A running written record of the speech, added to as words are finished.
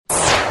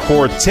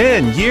For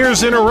 10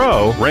 years in a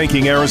row,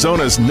 ranking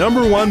Arizona's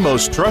 #1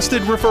 most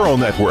trusted referral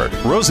network,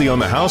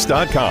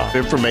 RosieOnTheHouse.com.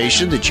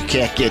 Information that you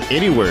can't get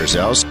anywhere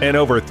else. And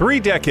over 3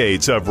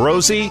 decades of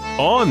Rosie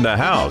on the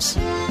House.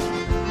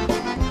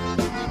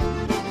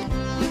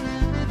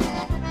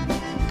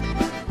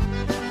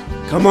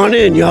 Come on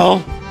in,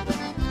 y'all.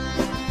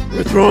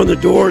 We're throwing the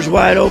doors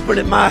wide open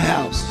at my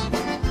house.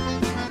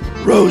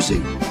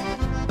 Rosie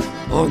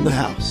on the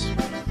House.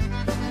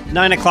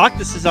 9 o'clock,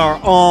 this is our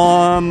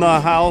On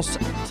the House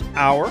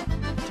hour,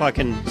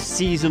 talking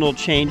seasonal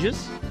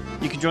changes.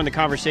 You can join the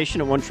conversation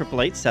at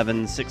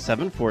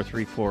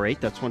 1-888-767-4348.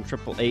 That's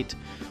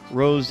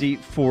 1-888-ROSIE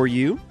for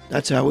you.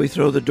 That's how we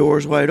throw the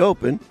doors wide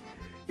open,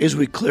 is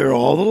we clear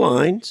all the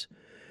lines,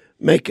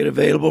 make it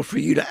available for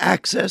you to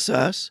access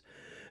us,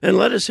 and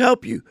let us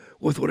help you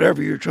with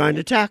whatever you're trying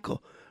to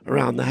tackle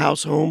around the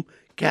house, home,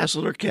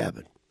 castle, or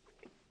cabin.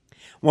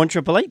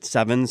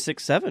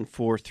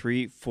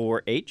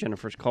 1-888-767-4348.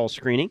 Jennifer's call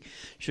screening.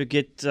 She'll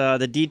get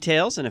the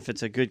details, and if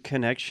it's a good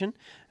connection,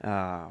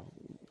 we'll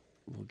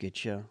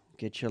get you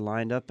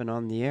lined up and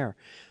on the air.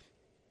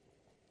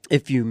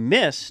 If you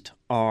missed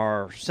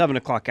our 7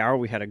 o'clock hour,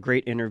 we had a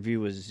great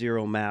interview with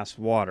Zero Mass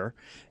Water.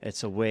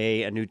 It's a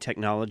new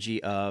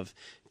technology of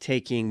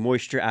taking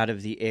moisture out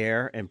of the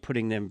air and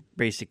putting them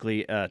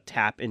basically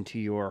tap into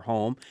your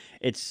home.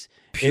 It's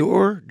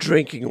pure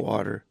drinking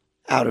water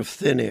out of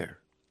thin air.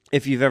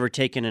 If you've ever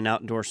taken an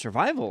outdoor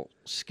survival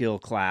skill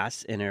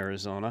class in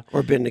Arizona.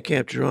 Or been to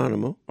Camp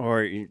Geronimo.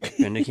 Or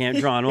been to Camp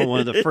Geronimo,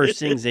 one of the first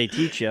things they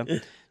teach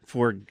you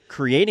for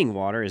creating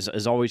water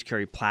is always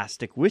carry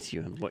plastic with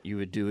you. And what you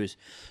would do is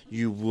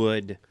you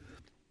would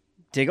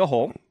dig a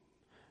hole,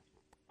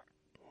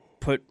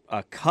 put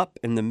a cup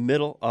in the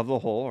middle of the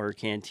hole or a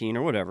canteen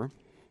or whatever,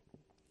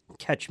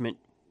 catchment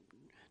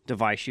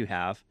device you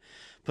have,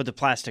 put the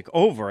plastic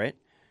over it,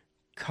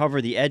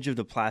 cover the edge of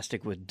the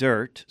plastic with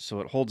dirt so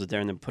it holds it there,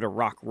 and then put a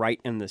rock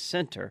right in the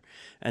center,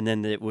 and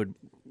then it would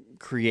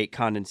create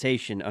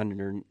condensation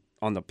on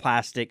the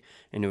plastic,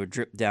 and it would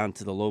drip down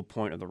to the low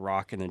point of the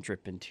rock and then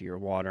drip into your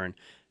water. And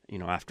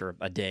after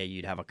a day,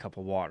 you'd have a cup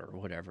of water or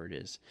whatever it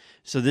is.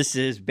 So this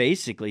is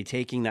basically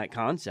taking that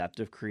concept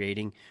of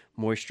creating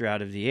moisture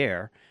out of the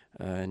air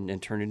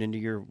and turn it into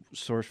your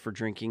source for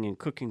drinking and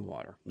cooking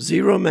water.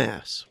 Zero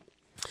Mass.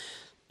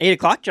 8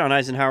 o'clock, John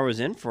Eisenhower was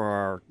in for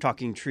our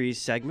Talking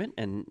Trees segment,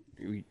 and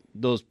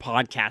those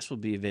podcasts will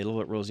be available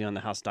at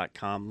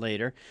rosieonthehouse.com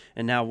later.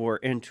 And now we're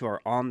into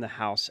our On the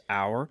House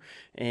hour,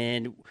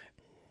 and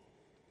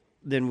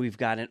then we've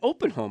got an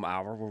open home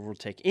hour where we'll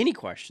take any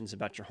questions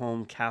about your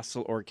home,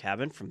 castle, or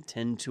cabin from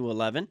 10 to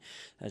 11.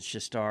 That's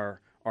just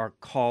our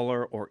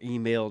caller or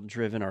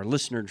email-driven, our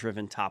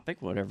listener-driven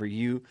topic, whatever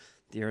you,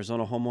 the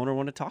Arizona homeowner,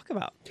 want to talk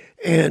about.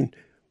 And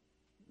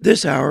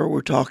this hour,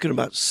 we're talking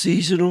about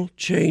seasonal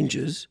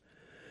changes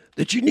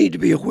that you need to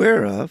be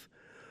aware of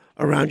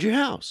around your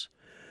house.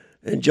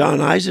 And John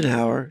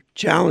Eisenhower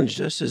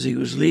challenged us as he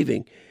was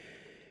leaving.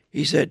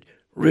 He said,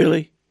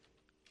 really?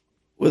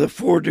 With a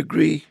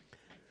 4-degree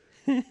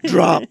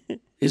drop,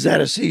 is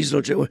that a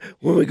seasonal change?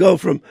 When we go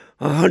from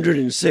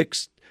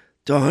 106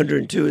 to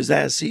 102, is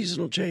that a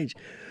seasonal change?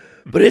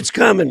 But it's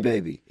coming,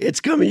 baby. It's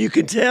coming. You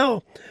can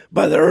tell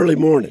by the early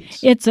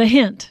mornings. It's a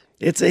hint.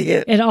 It's a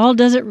hint. And all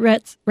desert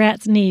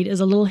rats need is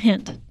a little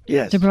hint.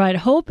 Yes. To provide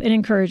hope and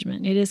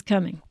encouragement. It is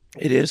coming.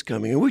 It is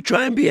coming. And we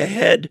try and be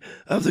ahead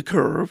of the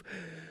curve.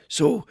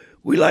 So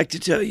we like to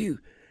tell you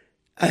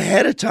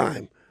ahead of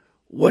time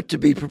what to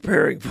be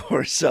preparing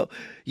for. So,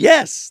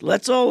 yes,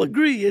 let's all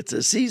agree it's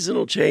a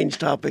seasonal change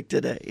topic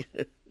today.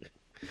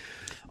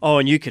 Oh,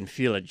 and you can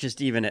feel it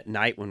just even at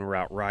night when we're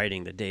out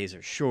riding. The days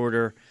are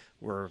shorter.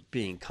 We're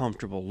being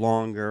comfortable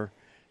longer.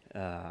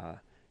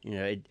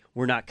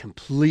 We're not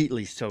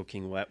completely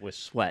soaking wet with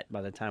sweat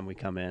by the time we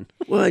come in.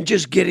 Well, and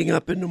just getting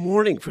up in the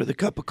morning for the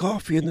cup of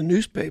coffee and the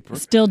newspaper.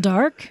 It's still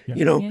dark.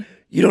 You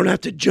don't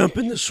have to jump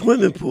in the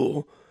swimming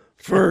pool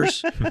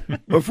first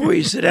before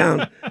you sit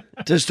down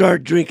to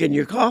start drinking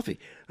your coffee.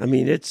 I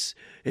mean, it's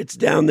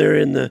down there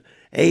in the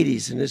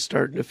 80s, and it's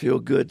starting to feel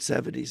good,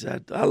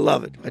 70s. I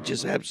love it. I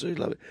just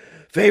absolutely love it.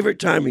 Favorite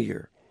time of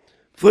year.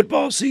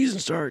 Football season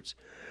starts,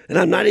 and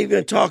I'm not even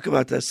going to talk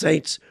about the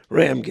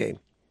Saints-Ram game.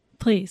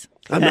 Please.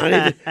 I'm not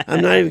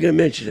even going to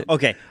mention it.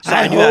 Okay. So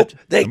I hope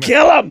they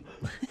kill him.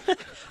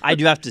 I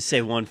do have to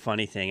say one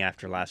funny thing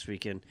after last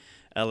weekend.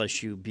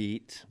 LSU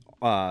beat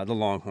the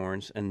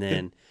Longhorns, and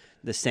then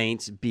the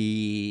Saints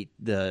beat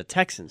the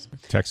Texans.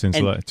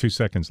 2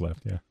 seconds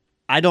left, yeah.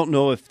 I don't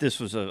know if this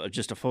was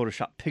just a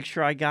Photoshop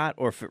picture I got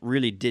or if it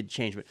really did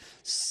change, but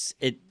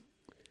it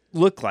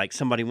looked like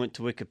somebody went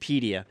to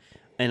Wikipedia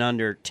and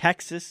under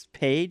Texas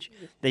page,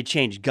 they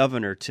changed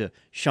governor to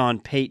Sean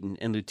Payton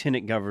and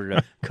lieutenant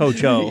governor to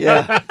Coach O.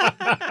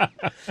 Yeah.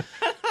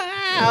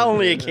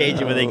 Only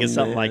occasion when they get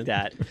something like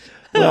that.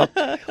 Well,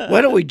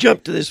 why don't we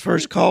jump to this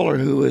first caller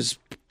who was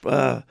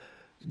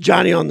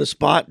Johnny on the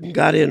spot and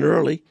got in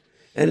early.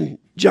 And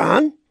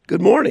John,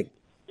 good morning.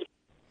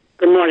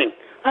 Good morning.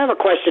 I have a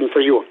question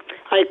for you.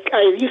 I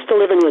used to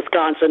live in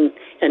Wisconsin,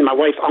 and my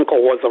wife's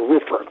uncle was a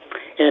roofer.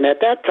 And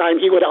at that time,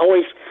 he would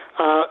always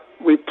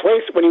when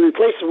he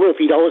replaced the roof,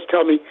 he'd always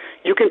tell me,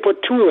 you can put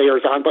 2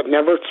 layers on, but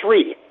never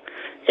 3.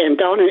 And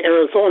down in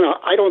Arizona,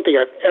 I don't think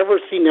I've ever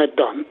seen that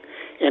done,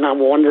 and I'm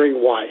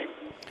wondering why.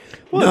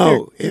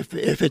 No, if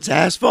it's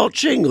asphalt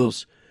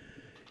shingles,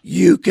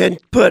 you can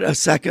put a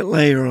second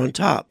layer on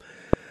top.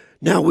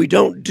 Now, we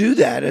don't do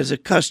that as a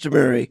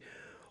customary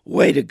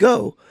way to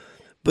go,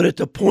 but at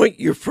the point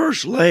your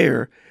first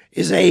layer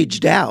is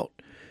aged out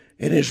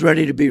and is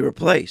ready to be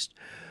replaced,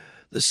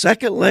 the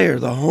second layer,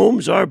 the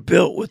homes are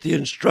built with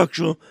the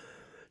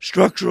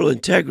structural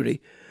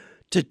integrity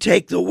to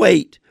take the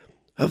weight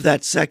of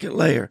that second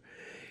layer.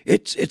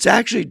 It's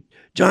actually,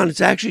 John,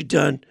 it's actually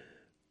done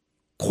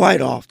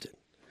quite often.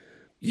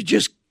 You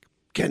just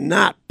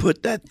cannot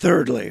put that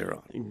third layer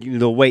on.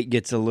 The weight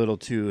gets a little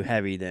too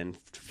heavy then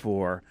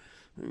for.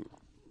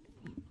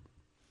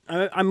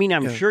 I mean,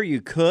 I'm sure you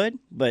could,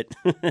 but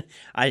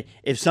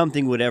if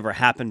something would ever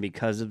happen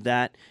because of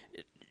that,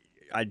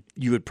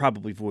 you would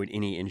probably void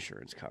any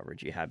insurance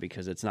coverage you have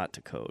because it's not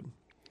to code.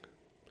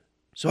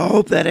 So I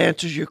hope that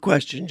answers your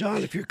question,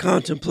 John. If you're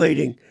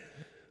contemplating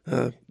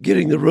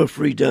getting the roof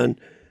redone,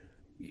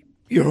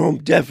 your home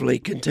definitely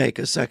can take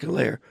a second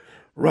layer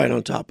right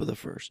on top of the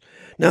first.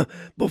 Now,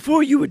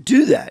 before you would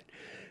do that,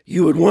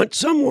 you would want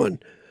someone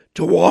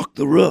to walk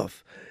the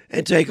roof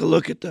and take a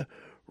look at the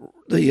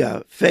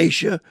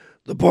fascia,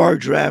 the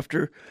barge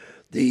rafter,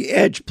 the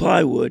edge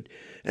plywood,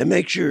 and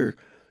make sure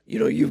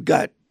you've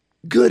got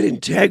good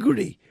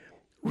integrity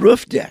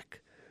roof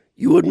deck.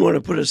 You wouldn't want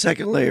to put a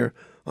second layer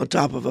on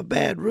top of a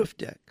bad roof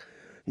deck.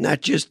 And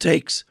that just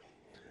takes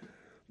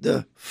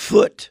the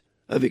foot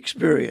of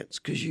experience,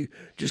 because you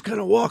just kind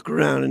of walk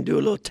around and do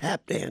a little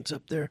tap dance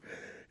up there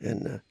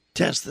and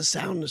test the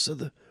soundness of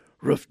the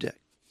roof deck.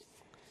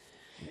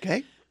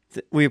 Okay?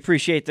 We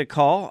appreciate the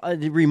call.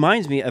 It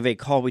reminds me of a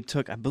call we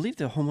took. I believe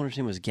the homeowner's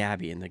name was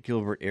Gabby in the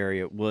Gilbert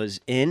area. Was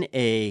in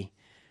a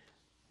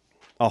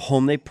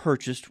home they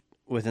purchased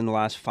within the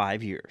last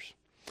 5 years.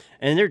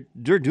 And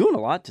they're doing a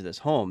lot to this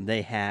home.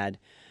 They had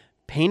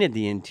painted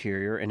the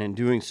interior, and in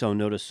doing so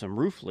noticed some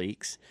roof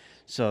leaks.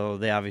 So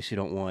they obviously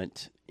don't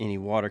want any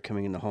water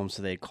coming in the home,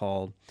 so they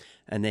called,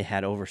 and they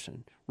had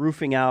Overson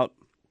Roofing out,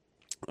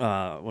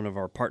 one of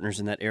our partners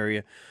in that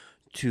area,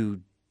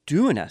 to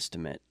do an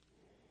estimate.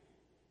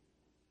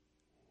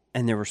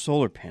 And there were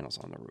solar panels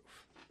on the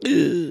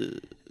roof.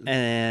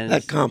 And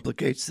that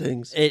complicates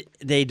things.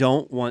 They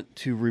don't want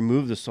to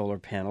remove the solar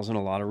panels, and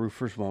a lot of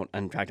roofers won't.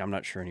 In fact, I'm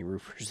not sure any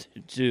roofers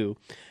do,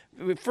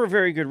 for a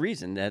very good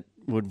reason. That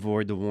would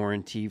void the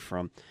warranty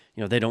from,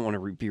 they don't want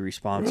to be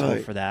responsible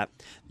for that.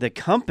 The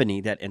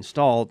company that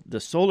installed the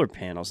solar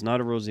panels, not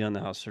a Rosie on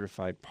the House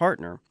certified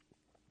partner,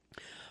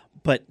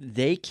 but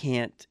they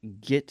can't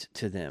get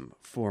to them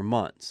for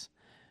months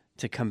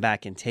to come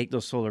back and take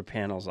those solar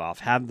panels off,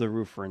 have the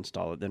roofer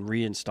install it, then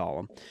reinstall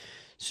them.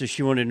 So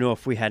she wanted to know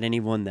if we had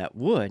anyone that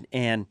would.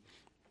 And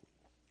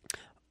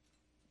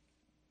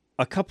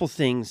a couple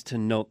things to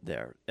note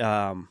there.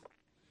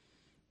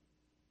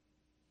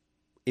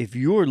 If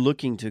you're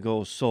looking to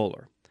go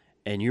solar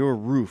and your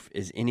roof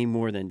is any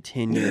more than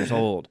 10 years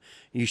old,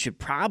 you should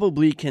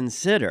probably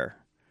consider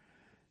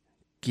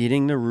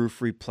getting the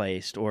roof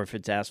replaced, or if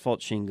it's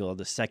asphalt shingle,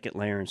 the second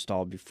layer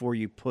installed before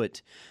you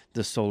put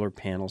the solar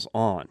panels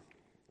on.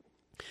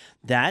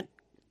 That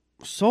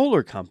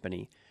solar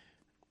company,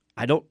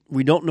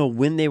 we don't know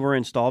when they were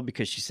installed,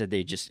 because she said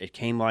it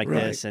came like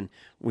this, and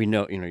we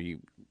know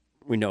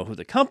who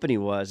the company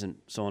was and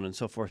so on and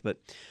so forth. But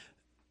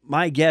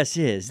my guess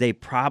is they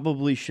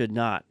probably should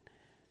not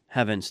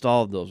have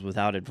installed those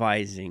without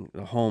advising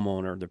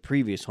the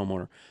previous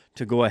homeowner,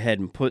 to go ahead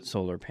and put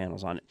solar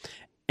panels on it.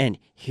 And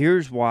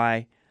here's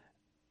why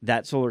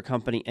that solar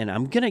company, and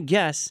I'm going to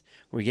guess,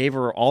 we gave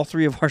her all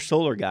 3 of our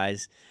solar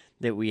guys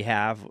that we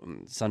have,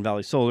 Sun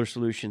Valley Solar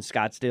Solutions,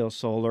 Scottsdale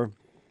Solar,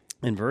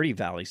 and Verde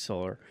Valley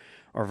Solar,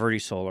 or Verde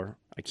Solar.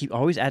 I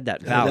always add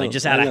that Valley,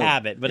 just out of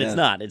habit, but it's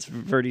not. It's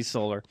Verde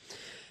Solar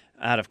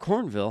out of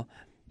Cornville.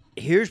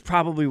 Here's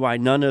probably why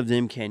none of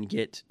them can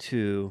get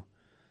to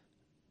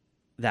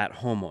that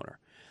homeowner.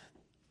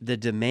 The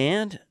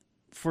demand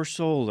for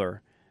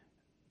solar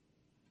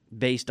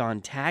based on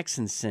tax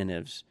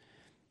incentives,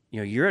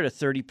 you're at a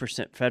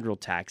 30% federal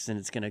tax, and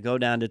it's going to go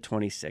down to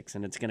 26,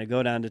 and it's going to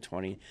go down to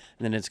 20, and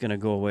then it's going to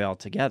go away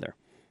altogether.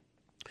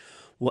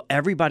 Well,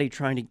 everybody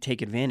trying to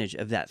take advantage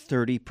of that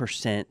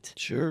 30%,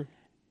 sure,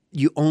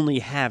 you only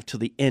have till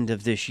the end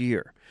of this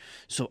year.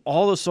 So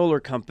all the solar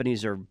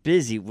companies are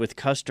busy with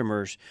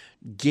customers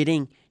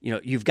getting,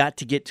 you've got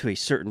to get to a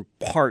certain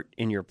part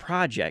in your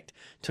project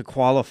to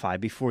qualify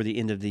before the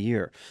end of the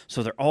year.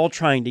 So they're all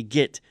trying to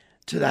get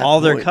to that all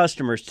point. Their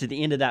customers to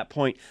the end of that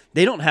point.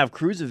 They don't have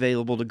crews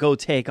available to go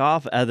take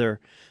off other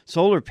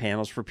solar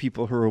panels for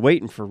people who are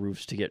waiting for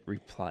roofs to get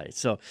replaced.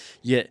 So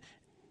you're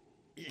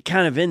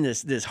kind of in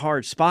this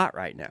hard spot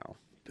right now.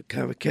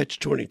 Kind of a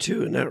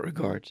catch-22 in that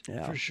regard,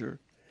 for sure.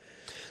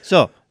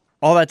 So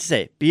all that to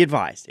say, be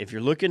advised. If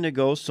you're looking to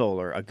go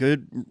solar, a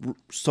good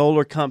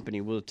solar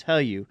company will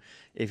tell you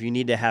if you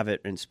need to have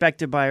it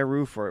inspected by a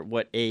roof or at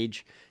what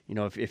age.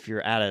 If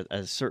you're at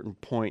a certain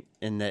point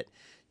in that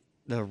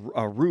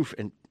a roof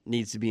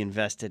needs to be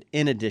invested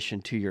in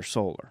addition to your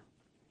solar.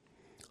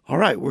 All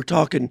right, we're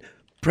talking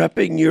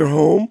prepping your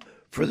home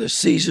for the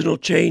seasonal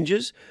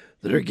changes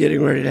that are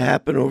getting ready to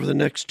happen over the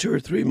next 2 or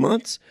 3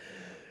 months.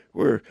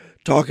 We're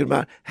talking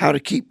about how to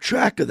keep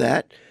track of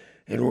that,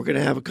 and we're going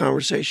to have a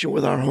conversation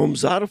with our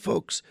HomeZada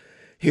folks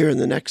here in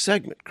the next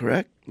segment,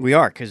 correct? We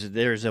are, because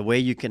there's a way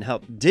you can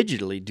help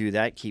digitally do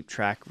that, keep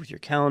track with your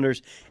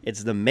calendars.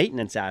 It's the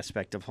maintenance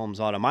aspect of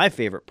HomeZada, my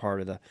favorite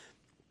part of the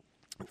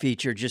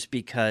feature, just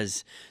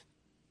because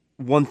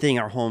one thing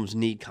our homes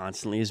need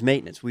constantly is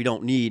maintenance. We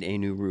don't need a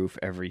new roof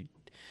every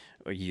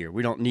year.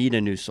 We don't need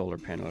a new solar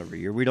panel every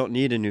year. We don't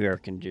need a new air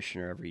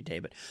conditioner every day.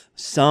 But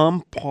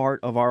some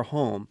part of our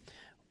home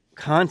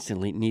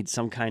constantly needs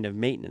some kind of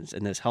maintenance,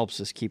 and this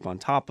helps us keep on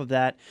top of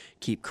that,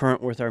 keep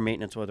current with our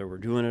maintenance, whether we're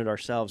doing it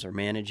ourselves or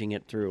managing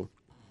it through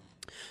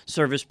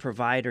service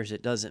providers.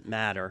 It doesn't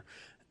matter.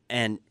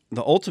 And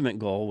the ultimate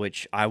goal,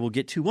 which I will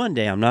get to one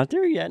day, I'm not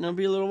there yet, and it'll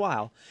be a little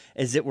while,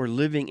 is that we're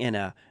living in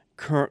a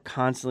current,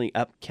 constantly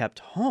upkept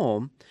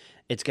home.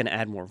 It's going to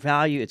add more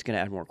value. It's going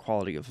to add more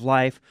quality of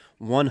life.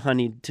 1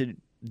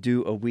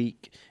 honeydew a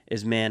week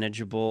is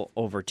manageable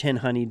over 10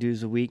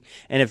 honeydews a week.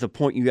 And if the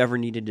point you ever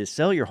needed to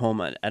sell your home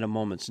at a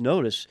moment's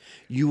notice,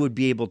 you would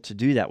be able to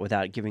do that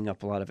without giving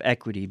up a lot of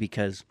equity,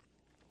 because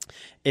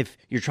if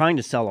you're trying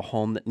to sell a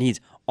home that needs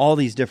all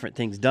these different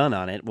things done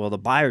on it, well, the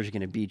buyer's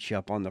going to beat you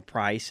up on the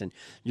price, and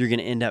you're going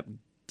to end up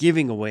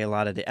giving away a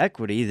lot of the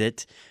equity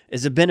that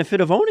is a benefit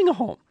of owning a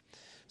home.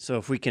 So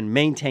if we can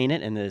maintain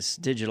it in this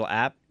digital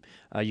app,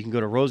 you can go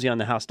to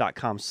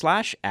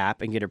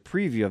rosieonthehouse.com/app and get a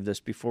preview of this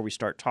before we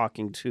start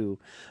talking to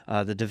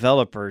the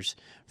developers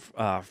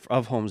of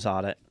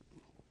HomeZada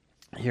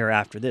here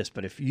after this.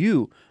 But if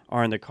you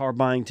are in the car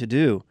buying to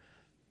do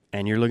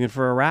and you're looking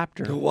for a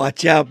Raptor,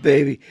 watch out,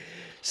 baby.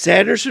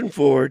 Sanderson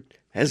Ford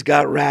has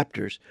got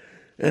Raptors,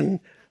 and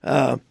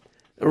a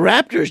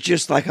Raptor is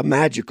just like a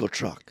magical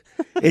truck.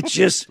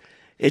 It's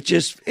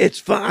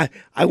fun.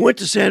 I went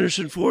to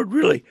Sanderson Ford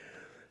really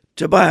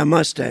to buy a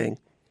Mustang,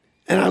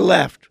 and I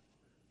left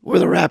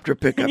with a Raptor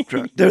pickup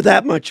truck. They're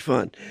that much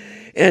fun.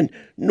 And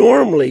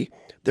normally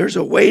there's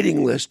a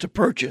waiting list to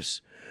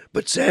purchase,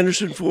 but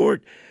Sanderson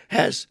Ford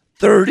has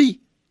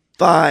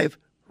 35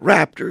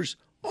 Raptors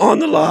on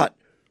the lot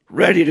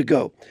ready to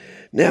go.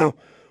 Now,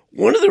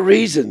 one of the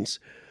reasons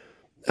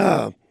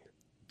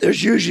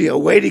there's usually a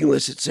waiting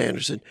list at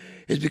Sanderson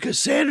is because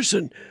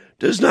Sanderson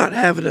does not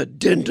have an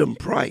addendum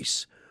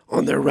price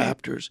on their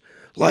Raptors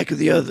like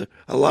a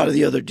lot of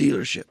the other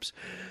dealerships.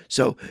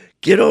 So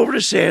get over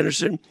to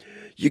Sanderson.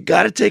 You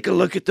got to take a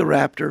look at the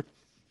Raptor.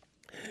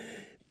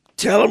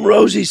 Tell them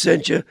Rosie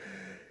sent you.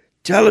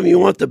 Tell them you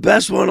want the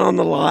best one on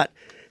the lot,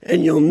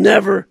 and you'll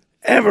never,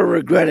 ever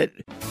regret it.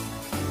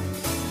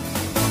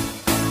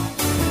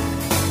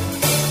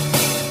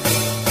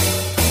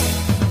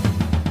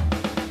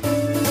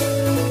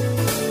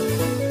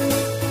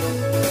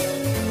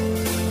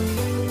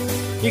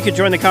 you can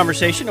join the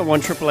conversation at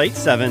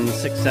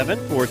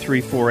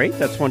 1-888-767-4348.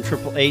 That's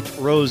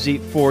 1-888-ROSIE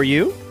for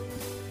you.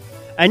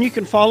 And you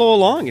can follow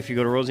along if you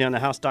go to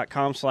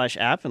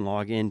rosieonthehouse.com/app and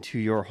log into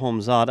your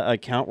HomeZada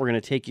account. We're going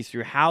to take you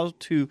through how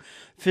to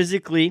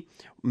physically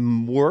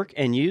work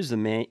and use the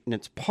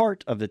maintenance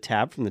part of the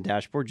tab from the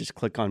dashboard. Just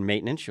click on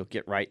maintenance. You'll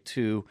get right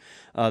to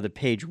the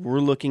page we're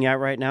looking at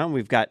right now.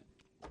 We've got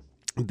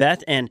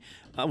Beth and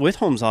with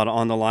HomeZada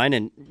on the line,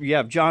 and you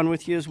have John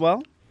with you as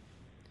well.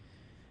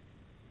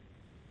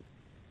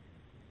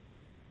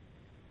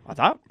 I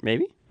thought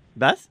maybe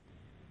Beth.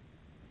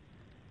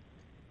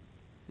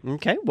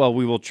 Okay, well,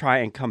 we will try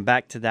and come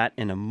back to that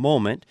in a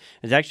moment.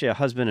 It's actually a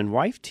husband and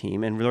wife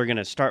team, and we're going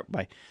to start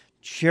by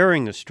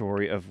sharing the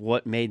story of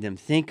what made them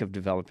think of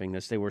developing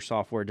this. They were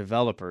software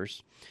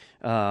developers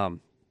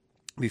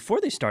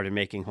before they started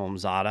making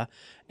HomeZada,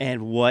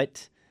 and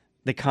what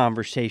the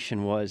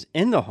conversation was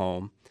in the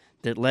home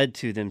that led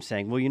to them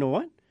saying, well, you know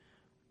what?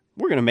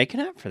 We're going to make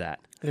an app for that.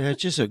 Yeah,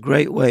 it's just a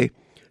great way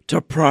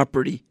to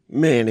property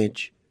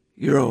manage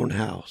your own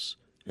house,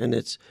 and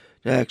it's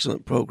an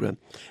excellent program.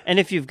 And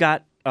if you've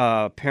got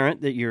a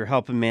parent that you're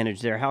helping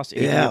manage their house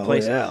in your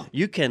place,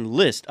 you can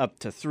list up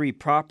to 3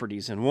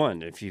 properties in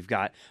one. If you've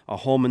got a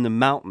home in the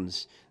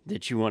mountains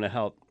that you want to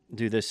help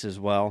do this as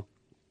well.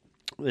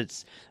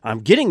 I'm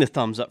getting the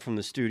thumbs up from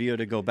the studio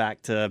to go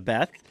back to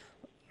Beth.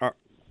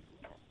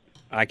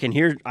 I can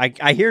hear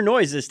I hear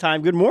noise this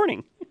time. Good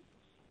morning.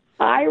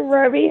 Hi,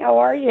 Robbie. How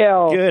are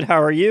you? Good.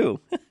 How are you?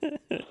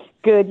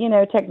 Good. You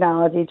know,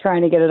 technology,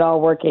 trying to get it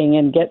all working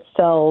and get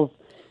cells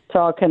to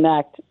all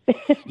connect.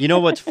 You know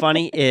what's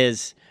funny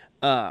is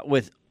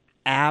with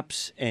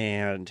apps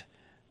and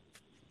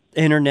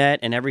internet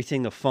and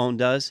everything the phone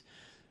does,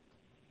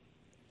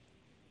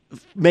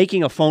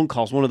 making a phone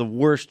call is one of the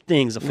worst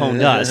things a phone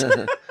does.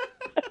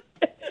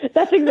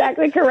 That's That's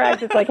exactly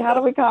correct. It's like, how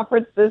do we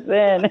conference this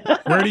in?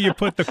 Where do you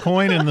put the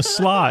coin in the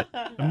slot?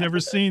 I've never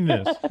seen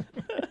this.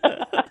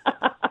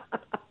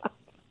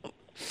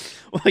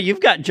 Well,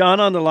 you've got John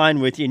on the line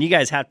with you, and you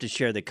guys have to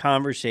share the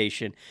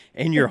conversation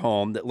in your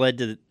home that led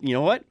to, you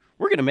know what?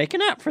 We're going to make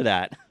an app for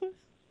that.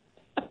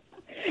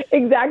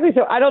 Exactly.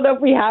 So I don't know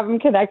if we have them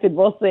connected.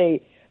 We'll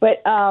see.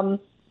 But the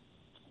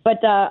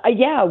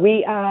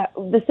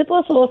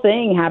simplest little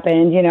thing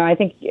happened. You know, I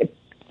think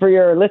for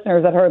your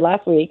listeners that heard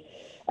last week,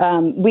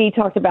 we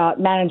talked about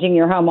managing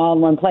your home all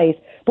in one place.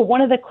 But one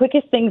of the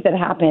quickest things that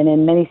happen,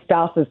 and many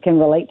spouses can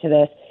relate to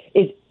this,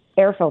 is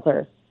air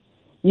filters.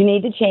 You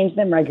need to change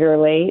them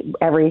regularly,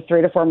 every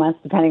 3 to 4 months,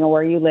 depending on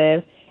where you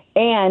live.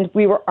 And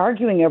we were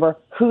arguing over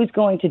who's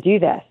going to do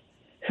this.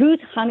 Whose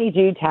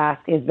honeydew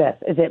task is this?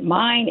 Is it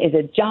mine? Is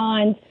it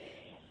John's?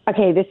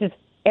 Okay, this is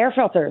air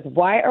filters.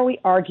 Why are we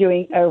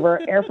arguing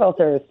over air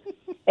filters?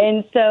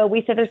 And so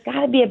we said there's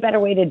got to be a better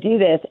way to do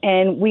this.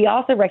 And we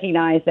also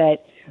recognize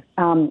that,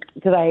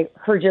 because I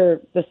heard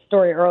the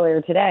story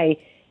earlier today,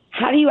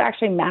 how do you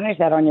actually manage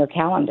that on your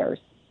calendars?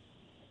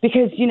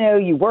 Because, you know,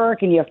 you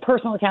work and you have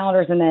personal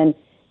calendars and then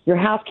your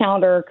house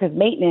calendar, because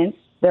maintenance,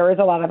 there is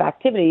a lot of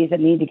activities that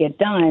need to get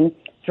done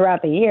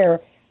throughout the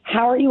year.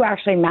 How are you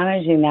actually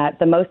managing that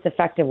the most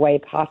effective way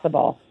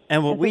possible?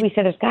 And what we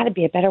said, there's got to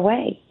be a better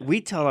way.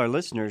 We tell our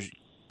listeners,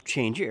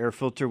 change your air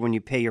filter when you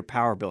pay your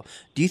power bill.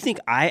 Do you think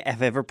I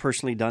have ever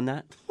personally done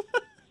that?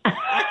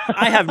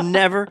 I have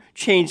never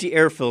changed the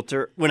air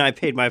filter when I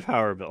paid my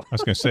power bill. I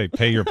was going to say,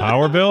 pay your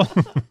power bill?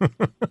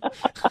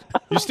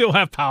 You still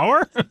have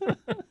power?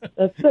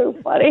 That's so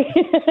funny.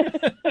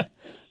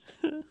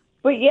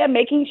 But yeah,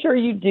 making sure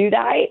you do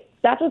that,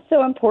 that's what's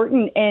so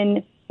important.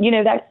 And, you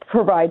know, that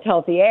provides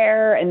healthy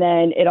air, and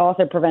then it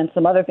also prevents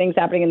some other things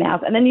happening in the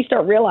house. And then you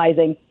start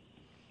realizing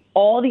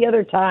all the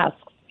other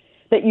tasks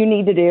that you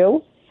need to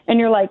do. And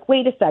you're like,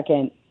 wait a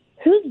second,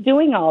 who's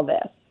doing all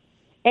this?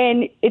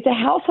 And it's a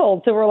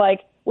household. So we're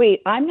like,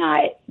 wait, I'm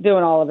not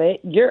doing all of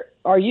it.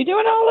 Are you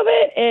doing all of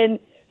it? And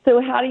so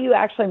how do you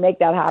actually make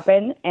that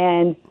happen?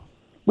 And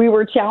we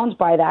were challenged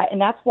by that. And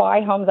that's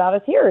why Homes Out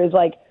is here, is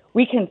like,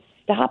 we can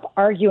stop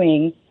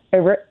arguing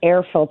over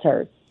air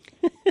filters.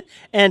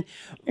 And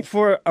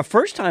for a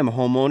first-time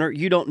homeowner,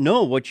 you don't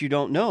know what you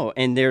don't know.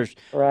 And there's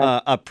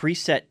a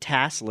preset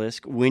task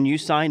list when you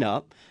sign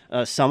up.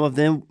 Some of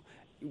them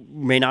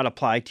may not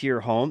apply to your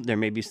home. There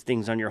may be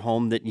things on your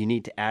home that you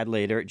need to add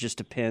later. It just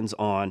depends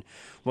on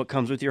what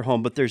comes with your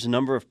home. But there's a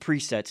number of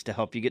presets to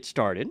help you get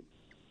started.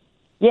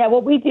 Yeah,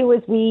 what we do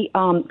is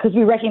because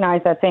we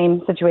recognize that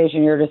same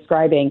situation you're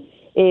describing,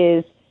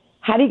 is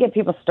how do you get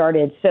people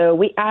started? So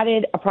we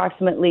added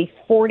approximately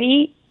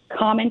 40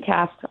 common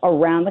tasks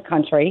around the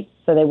country.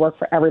 So they work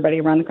for everybody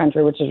around the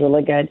country, which is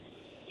really good.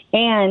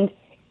 And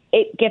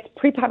it gets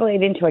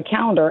pre-populated into a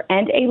calendar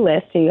and a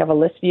list. So you have a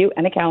list view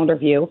and a calendar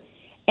view.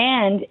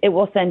 And it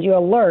will send you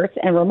alerts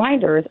and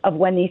reminders of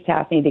when these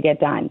tasks need to get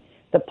done.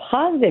 The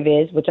positive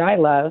is, which I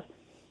love,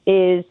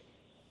 is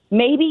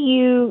maybe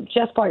you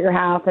just bought your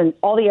house and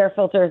all the air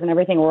filters and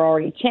everything were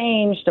already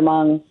changed,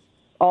 among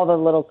all the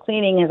little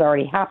cleaning has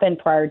already happened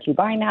prior to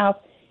buying the house.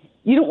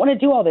 You don't want to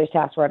do all those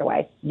tasks right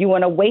away. You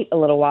want to wait a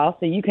little while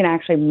so you can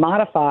actually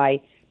modify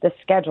the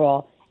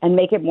schedule and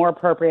make it more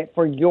appropriate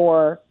for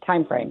your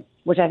time frame,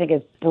 which I think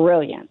is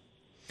brilliant.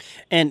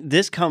 And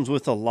this comes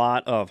with a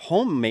lot of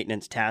home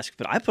maintenance tasks,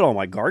 but I put all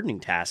my gardening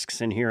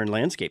tasks in here and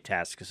landscape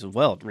tasks as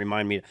well to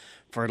remind me to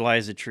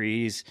fertilize the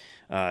trees,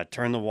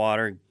 turn the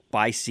water,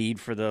 buy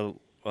seed for the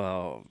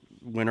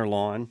winter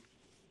lawn.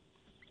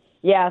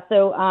 Yeah,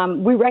 so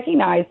we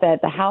recognize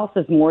that the house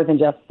is more than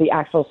just the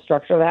actual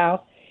structure of the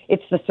house.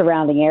 It's the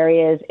surrounding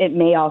areas. It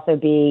may also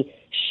be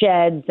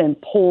sheds and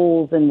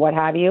pools and what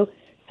have you.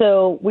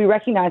 So we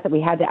recognize that we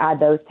had to add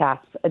those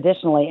tasks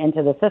additionally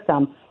into the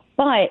system.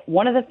 But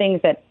one of the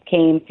things that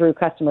came through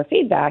customer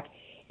feedback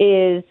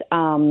is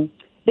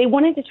they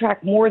wanted to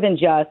track more than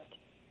just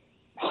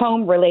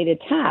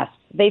home-related tasks.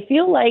 They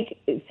feel like,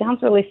 it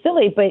sounds really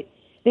silly, but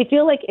they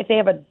feel like if they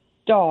have a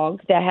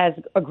dog that has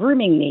a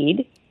grooming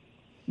need,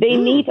 they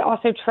need to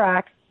also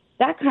track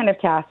that kind of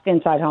task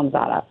inside Homes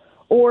Auto.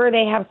 Or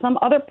they have some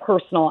other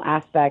personal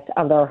aspect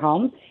of their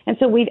home. And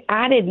so we've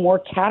added more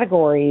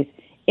categories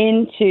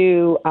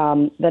into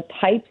the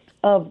types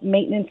of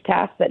maintenance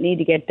tasks that need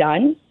to get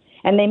done.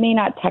 And they may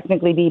not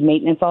technically be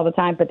maintenance all the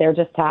time, but they're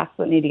just tasks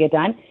that need to get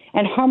done.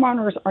 And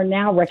homeowners are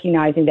now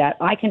recognizing that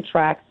I can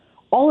track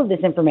all of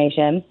this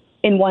information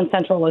in one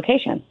central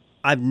location.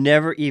 I've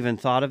never even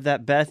thought of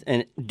that, Beth.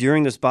 And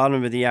during this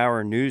bottom of the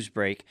hour news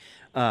break,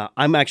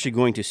 I'm actually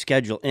going to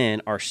schedule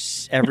in our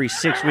every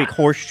 6-week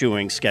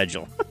horseshoeing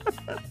schedule.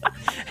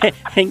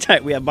 Hang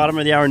tight. We have bottom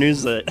of the hour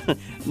news.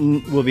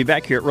 We'll be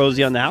back here at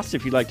Rosie on the House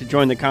if you'd like to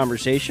join the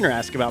conversation or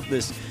ask about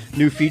this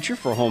new feature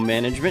for home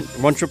management.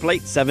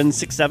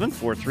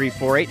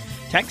 1-888-767-4348.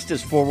 Text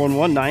is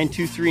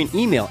 411-923 and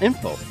email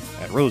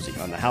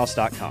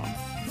info@rosieonthehouse.com.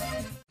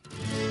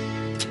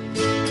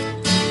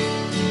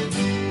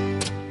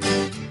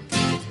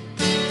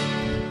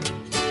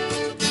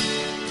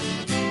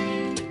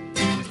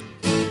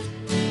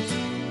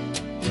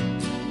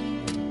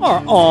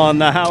 Our On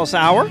the House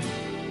Hour,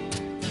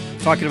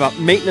 talking about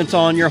maintenance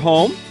on your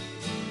home.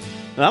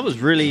 That was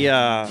really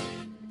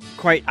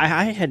quite.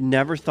 I had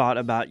never thought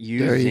about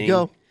using. There you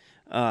go.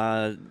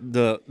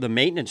 The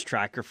maintenance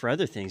tracker for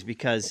other things,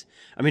 because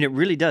I mean it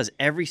really does.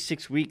 Every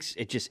 6 weeks,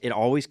 it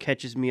always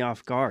catches me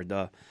off guard.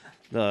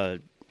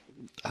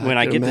 When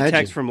I get the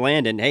text from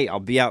Landon, hey, I'll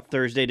be out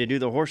Thursday to do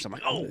the horse. I'm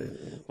like, oh,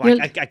 well,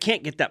 I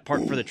can't get that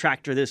part for the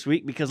tractor this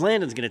week because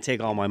Landon's going to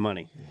take all my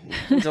money.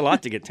 It's a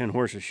lot to get 10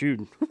 horses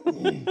shooting.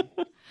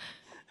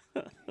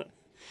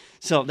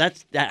 So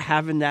that's that,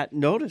 having that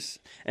notice.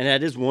 And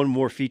that is one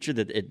more feature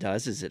that it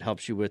does, is it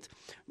helps you with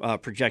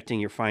projecting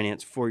your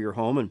finance for your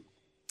home. And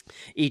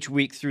each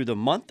week through the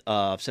month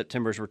of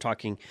September, as we're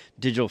talking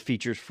digital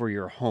features for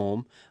your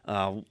home,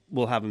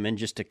 we'll have them in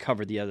just to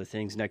cover the other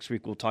things. Next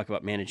week, we'll talk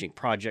about managing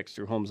projects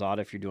through Homes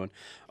Auto if you're doing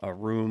a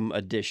room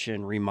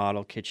addition,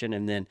 remodel, kitchen.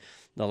 And then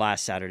the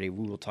last Saturday,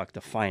 we will talk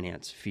the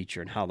finance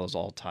feature and how those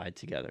all tied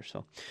together.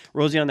 So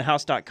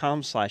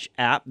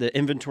RosieOnTheHouse.com/app. The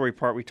inventory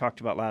part we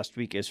talked about last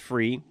week is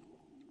free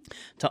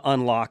to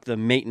unlock the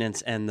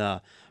maintenance and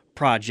the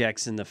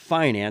projects and the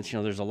finance. You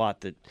know, there's a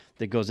lot that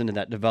goes into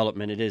that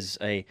development. It is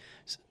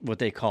what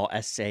they call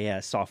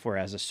SAS, software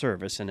as a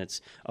service, and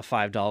it's a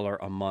 $5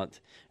 a month.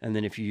 And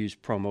then if you use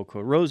promo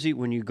code Rosie,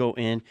 when you go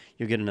in,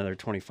 you'll get another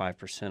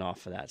 25%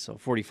 off of that. So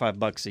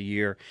 $45 a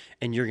year,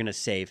 and you're going to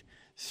save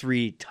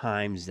 3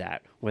 times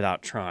that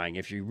without trying.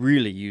 If you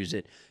really use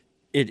it,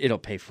 it'll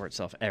pay for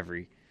itself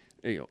every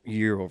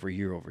year over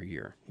year over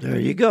year. There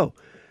you go.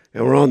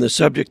 And we're on the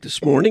subject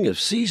this morning of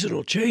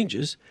seasonal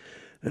changes.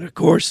 And of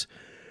course,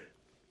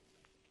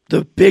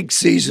 the big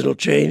seasonal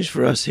change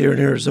for us here in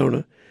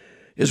Arizona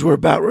is we're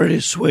about ready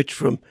to switch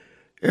from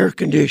air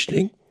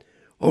conditioning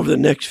over the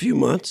next few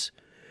months.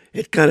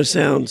 It kind of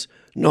sounds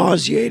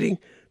nauseating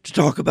to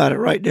talk about it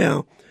right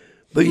now,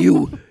 but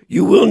you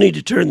will need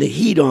to turn the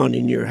heat on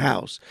in your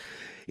house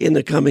in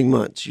the coming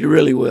months. You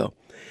really will.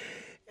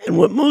 And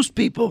what most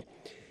people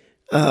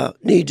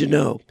need to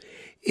know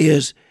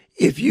is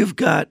if you've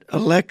got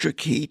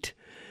electric heat,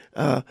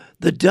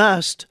 the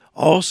dust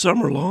all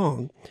summer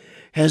long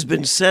has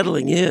been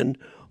settling in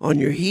on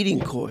your heating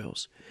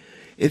coils.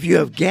 If you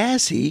have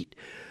gas heat,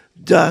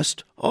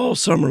 dust all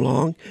summer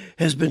long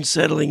has been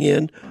settling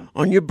in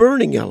on your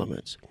burning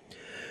elements.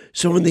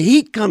 So when the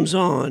heat comes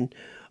on,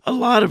 a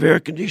lot of air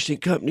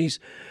conditioning companies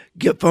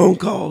get phone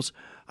calls,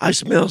 I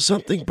smell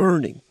something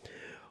burning.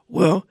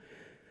 Well,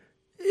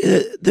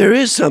 there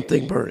is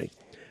something burning,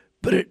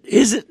 but it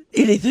isn't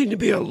anything to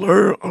be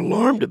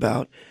alarmed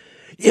about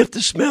if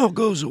the smell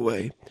goes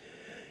away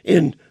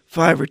in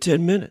 5 or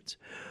 10 minutes.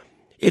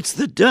 It's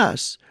the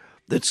dust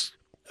that's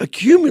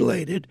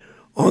accumulated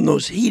on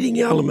those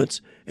heating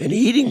elements and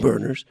heating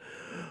burners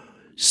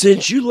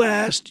since you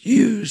last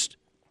used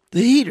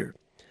the heater.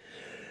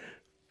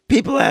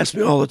 People ask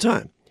me all the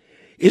time,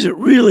 is it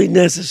really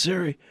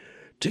necessary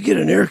to get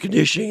an air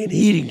conditioning and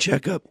heating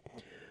checkup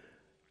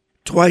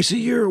twice a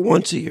year or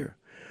once a year?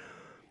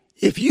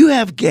 If you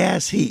have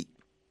gas heat,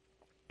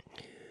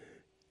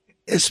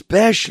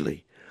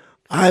 especially,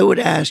 I would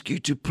ask you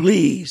to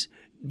please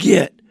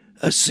get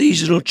a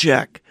seasonal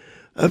check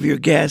of your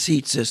gas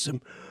heat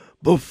system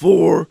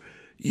before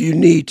you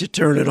need to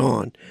turn it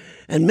on.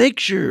 And make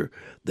sure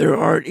there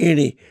aren't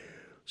any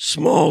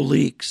small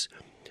leaks.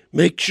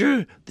 Make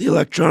sure the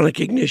electronic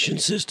ignition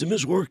system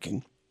is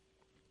working.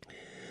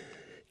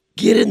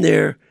 Get in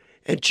there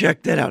and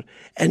check that out.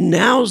 And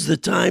now's the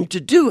time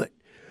to do it.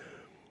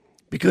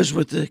 Because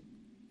with the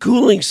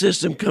cooling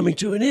system coming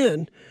to an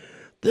end,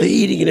 the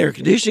heating and air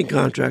conditioning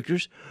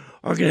contractors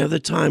are going to have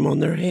the time on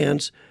their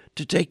hands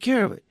to take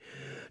care of it.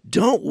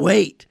 Don't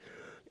wait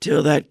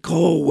till that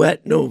cold,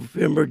 wet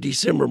November,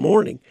 December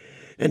morning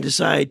and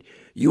decide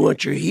you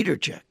want your heater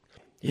checked.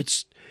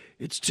 It's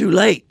too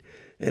late,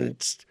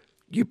 and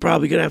you're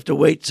probably going to have to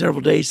wait several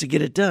days to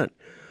get it done.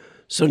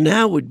 So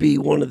now would be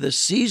one of the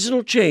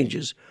seasonal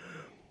changes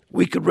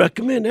we could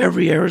recommend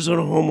every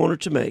Arizona homeowner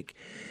to make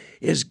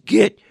is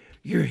get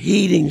your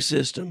heating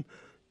system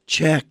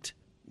checked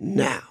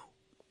now.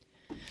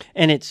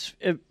 And it's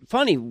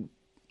funny,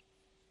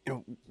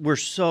 we're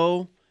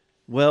so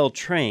well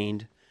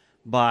trained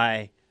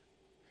by,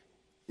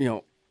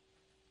 the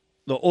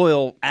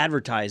oil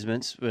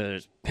advertisements, whether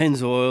it's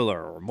Pennzoil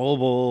or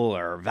Mobil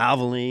or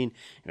Valvoline.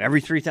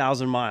 Every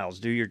 3,000 miles,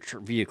 do your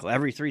vehicle.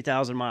 Every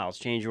 3,000 miles,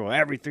 change your oil.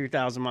 Every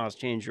 3,000 miles,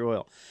 change your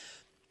oil.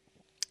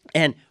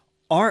 And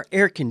our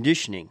air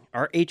conditioning,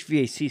 our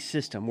HVAC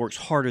system works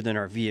harder than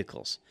our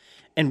vehicles.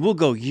 And we'll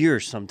go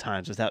years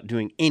sometimes without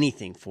doing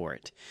anything for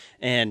it.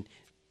 And,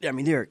 I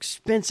mean, they're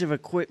expensive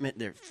equipment.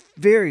 They're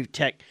very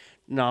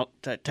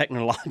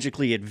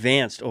technologically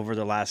advanced over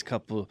the last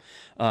couple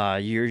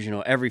years.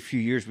 Every few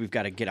years we've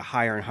got to get a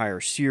higher and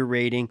higher SEER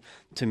rating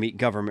to meet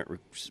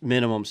government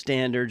minimum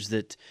standards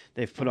that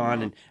they've put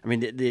on. And I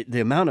mean,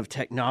 the amount of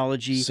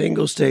technology.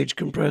 Single stage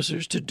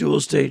compressors to dual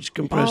stage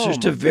compressors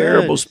to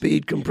variable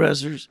speed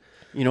compressors.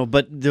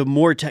 But the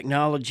more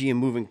technology and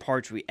moving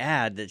parts we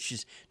add, that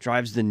just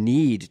drives the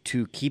need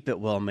to keep it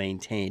well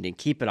maintained and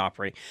keep it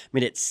operating. I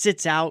mean, it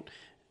sits out,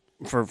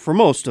 for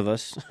most of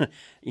us,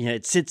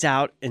 it sits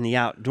out in the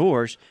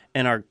outdoors,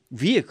 and our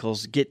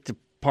vehicles get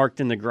parked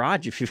in the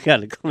garage if you've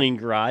got a clean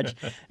garage.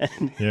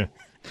 Yeah.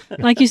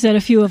 Like you said,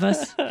 a few of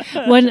us.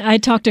 When I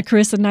talked to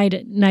Chris at Night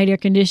Air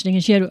Conditioning,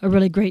 and she had a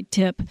really great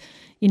tip.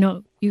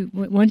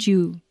 Once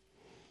you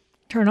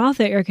turn off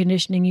the air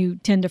conditioning, you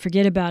tend to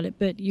forget about it,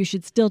 but you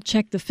should still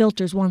check the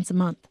filters once a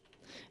month.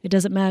 It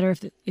doesn't matter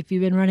if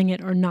you've been running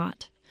it or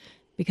not,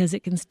 because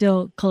it can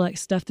still collect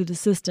stuff through the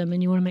system,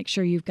 and you want to make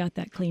sure you've got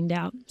that cleaned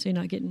out so you're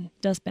not getting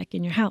dust back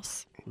in your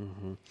house.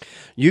 Mm-hmm.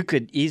 You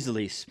could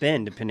easily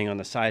spend, depending on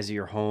the size of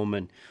your home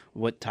and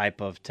what type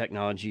of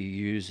technology you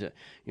use,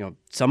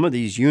 some of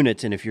these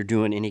units, and if you're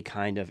doing any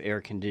kind of air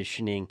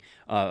conditioning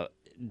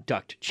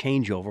duct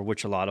changeover,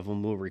 which a lot of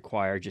them will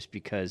require just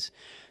because,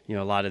 a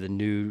lot of the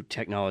new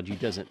technology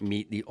doesn't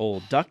meet the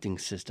old ducting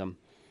system.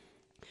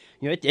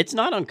 It's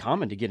not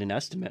uncommon to get an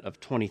estimate of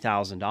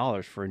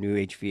 $20,000 for a new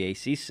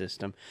HVAC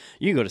system.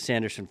 You can go to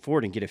Sanderson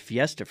Ford and get a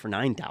Fiesta for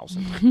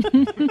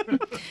 $9,000.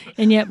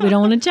 And yet we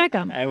don't want to check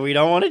them. And we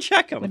don't want to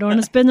check them. We don't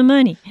want to spend the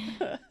money.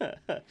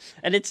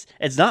 And it's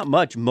not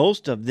much.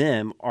 Most of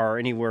them are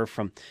anywhere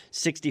from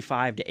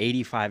 $65 to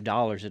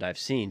 $85 that I've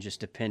seen,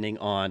 just depending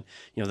on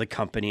the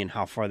company and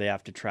how far they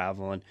have to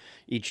travel. And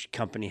each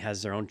company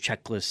has their own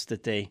checklist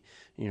that they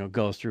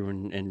go through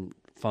and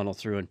funnel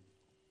through. And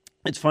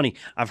it's funny,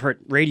 I've heard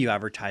radio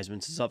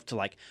advertisements is up to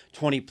like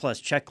 20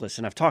 plus checklists,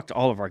 and I've talked to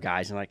all of our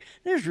guys, and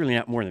there's really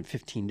not more than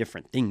 15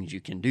 different things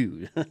you can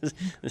do.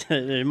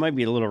 There might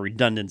be a little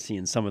redundancy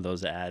in some of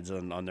those ads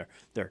on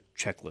their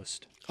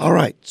checklist. All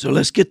right, so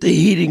let's get the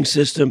heating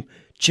system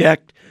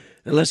checked,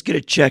 and let's get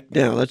it checked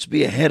now. Let's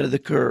be ahead of the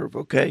curve,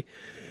 okay?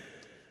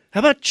 How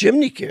about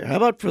chimney care? How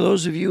about for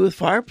those of you with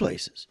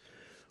fireplaces?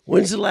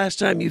 When's the last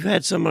time you've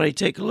had somebody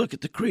take a look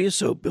at the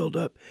creosote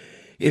buildup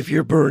if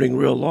you're burning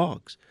real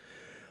logs?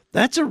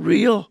 That's a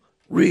real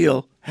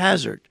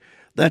hazard.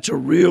 That's a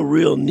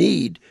real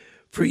need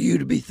for you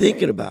to be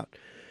thinking about.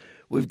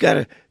 We've got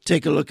to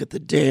take a look at the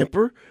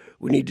damper.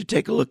 We need to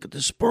take a look at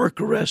the spark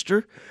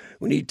arrestor.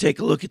 We need to take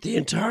a look at the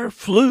entire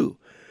flue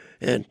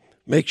and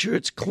make sure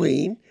it's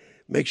clean.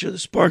 Make sure the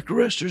spark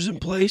arrestor's in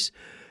place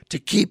to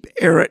keep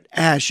errant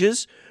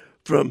ashes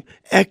from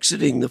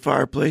exiting the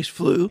fireplace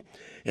flue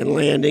and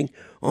landing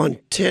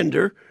on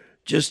tinder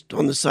just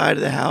on the side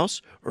of the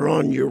house or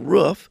on your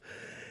roof.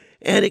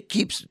 And it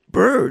keeps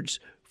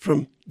birds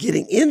from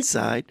getting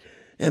inside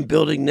and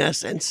building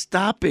nests and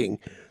stopping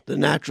the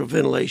natural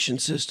ventilation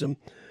system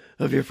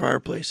of your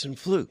fireplace and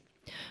flue.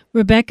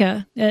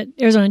 Rebecca at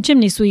Arizona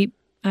Chimney Sweep,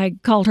 I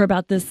called her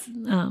about this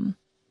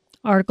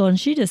article, and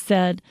she just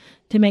said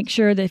to make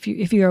sure that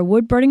if you're a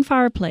wood-burning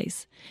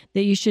fireplace,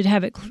 that you should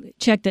have it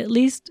checked at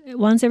least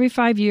once every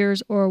 5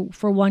 years or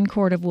for 1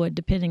 cord of wood,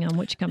 depending on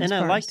which comes first.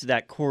 And I liked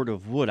that cord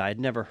of wood. I had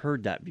never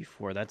heard that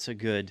before. That's a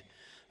good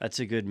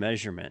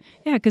measurement.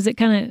 Yeah, because it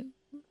kind of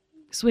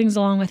swings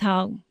along with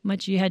how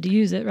much you had to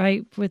use it,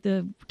 right, with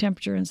the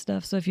temperature and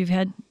stuff. So if you've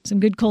had some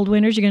good cold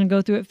winters, you're going to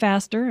go through it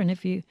faster. And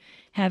if you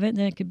haven't,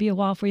 then it could be a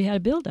while before you had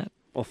a buildup.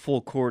 A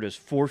full cord is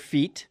 4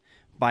 feet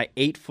by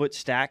 8 foot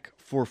stack,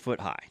 4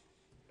 foot high.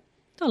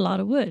 That's a lot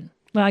of wood.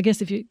 Well, I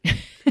guess if you,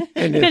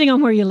 depending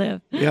on where you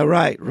live. Yeah,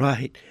 right.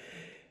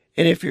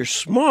 And if you're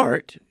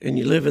smart and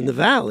you live in the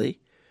valley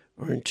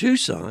or in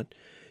Tucson,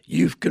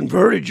 you've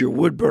converted your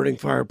wood-burning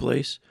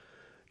fireplace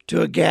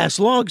to a gas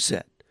log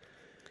set.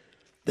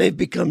 They've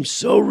become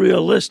so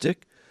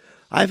realistic.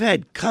 I've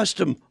had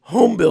custom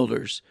home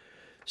builders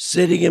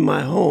sitting in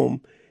my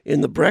home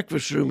in the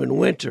breakfast room in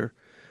winter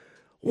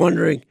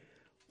wondering,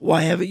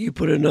 why haven't you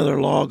put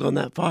another log on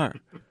that fire?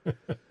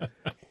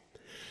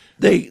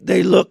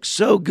 They look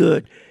so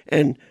good.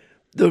 And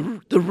the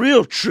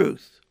real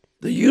truth,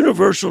 the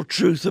universal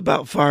truth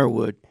about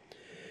firewood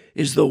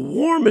is the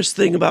warmest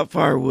thing about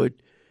firewood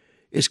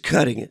is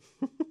cutting it.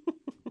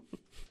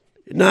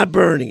 Not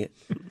burning it.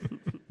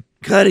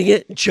 Cutting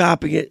it and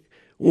chopping it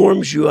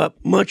warms you up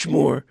much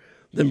more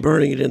than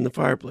burning it in the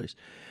fireplace.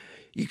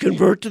 You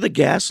convert to the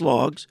gas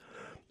logs.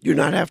 You're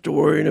not have to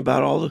worrying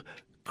about all the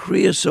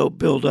creosote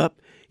buildup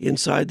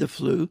inside the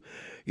flue.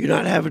 You're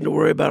not having to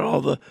worry about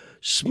all the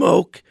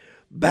smoke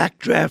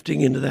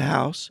backdrafting into the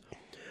house.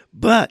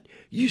 But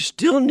you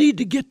still need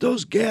to get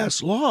those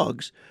gas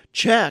logs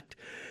checked.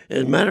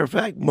 As a matter of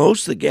fact,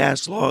 most of the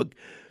gas log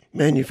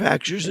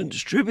manufacturers and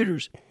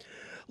distributors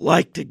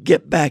like to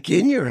get back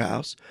in your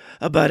house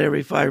about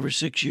every 5 or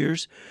 6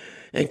 years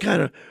and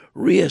kind of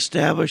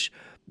reestablish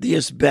the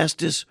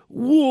asbestos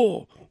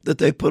wool that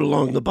they put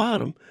along the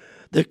bottom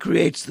that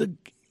creates the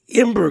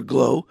ember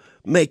glow,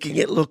 making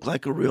it look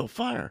like a real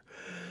fire.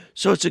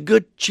 So it's a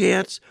good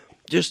chance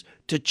just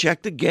to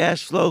check the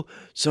gas flow.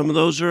 Some of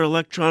those are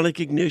electronic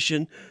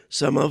ignition.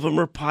 Some of them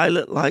are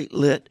pilot light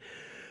lit.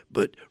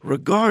 But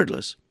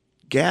regardless,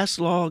 gas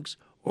logs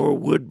or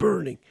wood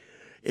burning,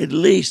 at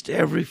least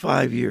every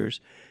 5 years,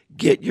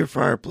 get your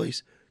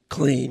fireplace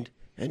cleaned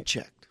and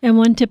checked. And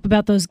one tip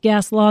about those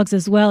gas logs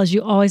as well is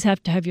you always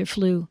have to have your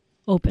flue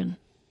open.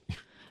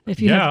 Even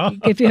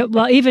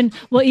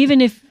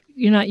if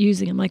you're not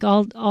using them like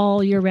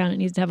all year round. It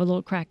needs to have a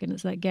little crack in it,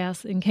 so that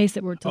gas, in case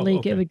it were to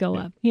leak, it would go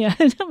up. Yeah,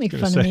 don't make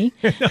fun of me.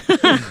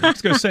 I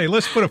was going to say,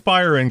 let's put a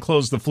fire in,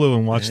 close the flue,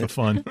 and watch the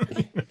fun.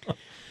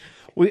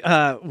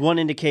 One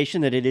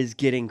indication that it is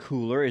getting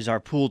cooler is our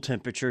pool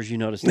temperatures. You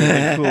notice they've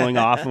been cooling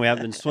off, and we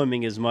haven't been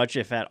swimming as much,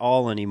 if at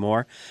all,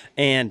 anymore.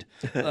 And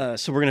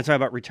so we're going to talk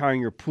about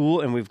retiring your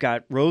pool, and we've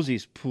got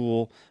Rosie's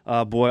pool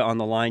boy on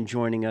the line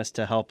joining us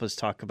to help us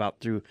talk about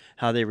through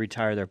how they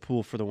retire their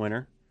pool for the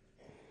winter.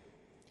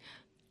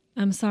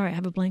 I'm sorry, I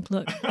have a blank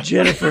look.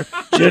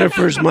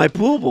 Jennifer's my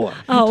pool boy.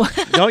 Oh,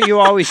 Don't you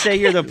always say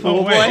you're the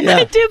pool boy? Yeah.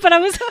 I do, but I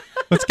was.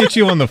 Let's get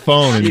you on the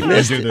phone and do I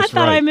this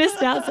thought I right.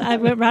 missed out. So I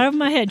went right over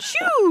my head.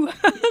 Shoo!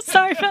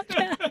 Sorry about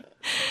that.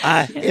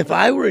 If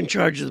I were in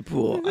charge of the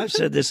pool, I've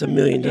said this a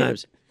million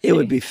times, it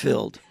would be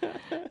filled.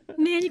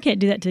 Man, you can't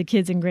do that to the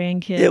kids and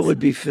grandkids. It would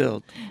be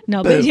filled.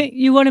 No, Boom. but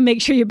you want to make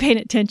sure you're paying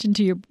attention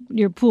to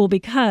your pool,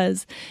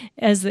 because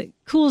as it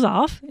cools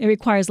off, it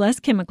requires less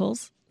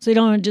chemicals. So you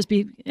don't want to just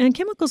be, and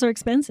chemicals are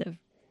expensive,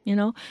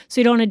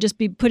 so you don't want to just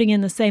be putting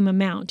in the same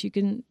amount. You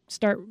can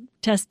start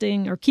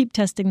testing or keep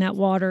testing that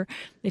water.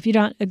 If you're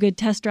not a good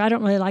tester, I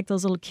don't really like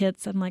those little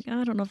kits. I'm like,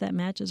 I don't know if that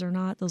matches or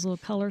not, those little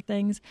color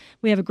things.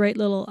 We have a great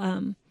little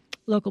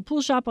local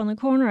pool shop on the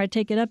corner. I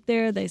take it up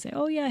there. They say,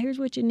 oh, yeah, here's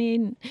what you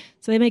need. And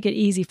so they make it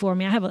easy for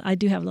me. I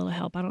do have a little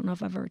help. I don't know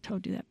if I've ever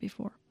told you that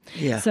before.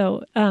 Yeah.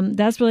 So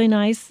that's really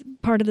nice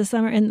part of the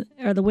summer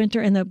or the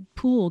winter, and the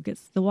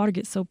water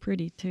gets so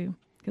pretty too,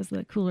 because of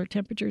the cooler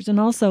temperatures. And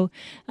also,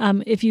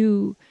 if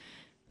you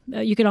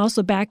can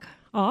also back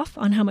off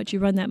on how much you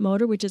run that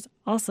motor, which is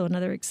also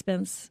another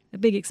expense, a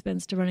big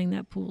expense to running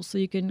that pool. So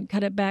you can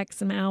cut it back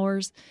some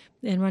hours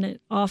and run it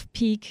off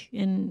peak,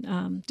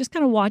 and just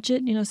kind of watch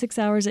it. 6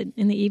 hours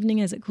in the evening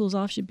as it cools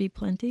off should be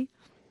plenty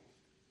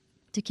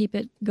to keep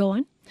it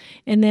going.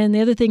 And then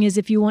the other thing is,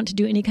 if you want to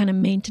do any kind of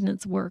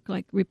maintenance work,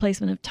 like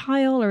replacement of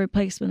tile or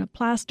replacement of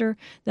plaster,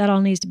 that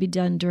all needs to be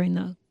done during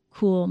the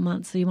cool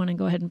months. So you want to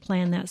go ahead and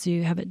plan that so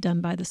you have it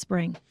done by the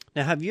spring.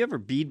 Now, have you ever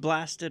bead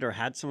blasted or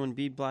had someone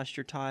bead blast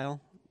your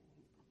tile?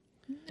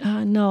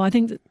 No, I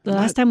think that the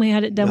last time we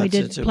had it done, we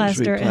did since it was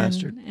plaster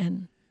replastered.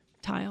 and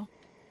tile.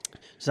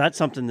 So that's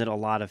something that a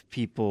lot of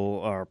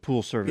people or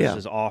pool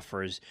services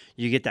offers.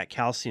 You get that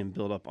calcium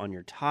buildup on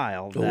your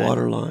tile. The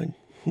water line.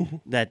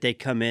 That they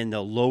come in,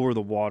 they'll lower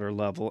the water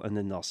level, and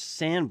then they'll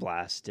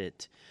sandblast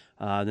it.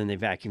 Then they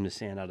vacuum the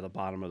sand out of the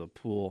bottom of the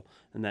pool,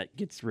 and that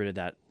gets rid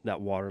of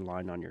that water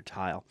line on your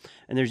tile.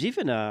 And there's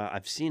even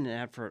I've seen an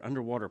ad for an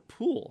underwater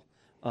pool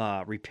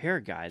repair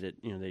guy that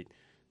they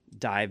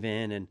dive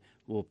in and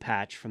will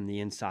patch from the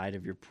inside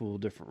of your pool,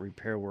 different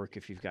repair work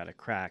if you've got a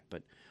crack.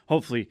 But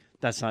hopefully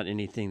that's not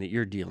anything that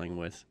you're dealing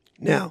with.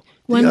 Now,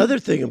 the other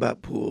thing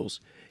about pools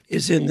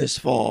is in this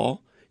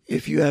fall,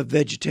 if you have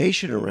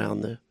vegetation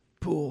around the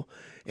pool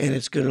and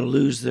it's going to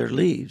lose their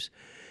leaves,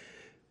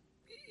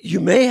 you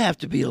may have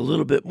to be a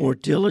little bit more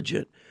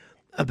diligent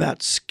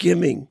about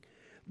skimming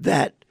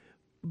that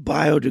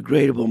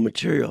biodegradable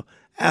material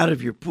out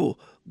of your pool.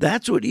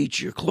 That's what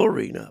eats your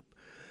chlorine up.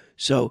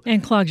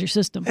 And clogs your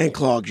system.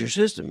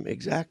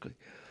 Exactly.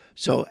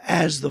 So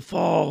as the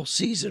fall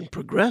season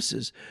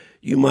progresses,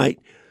 you might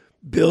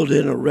build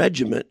in a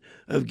regiment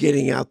of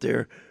getting out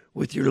there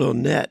with your little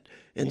net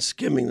and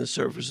skimming the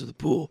surface of the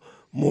pool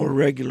more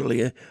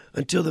regularly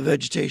until the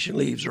vegetation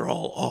leaves are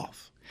all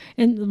off.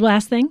 And the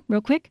last thing, real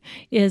quick,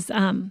 is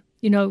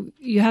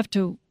you have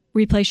to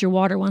replace your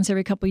water once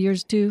every couple of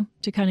years too,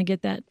 to kind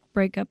of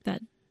break up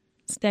that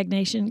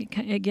stagnation.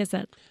 It gets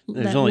that.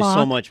 There's only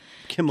so much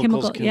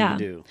chemicals can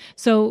do.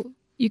 So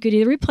you could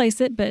either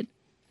replace it, but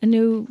a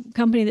new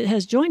company that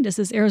has joined us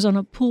is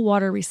Arizona Pool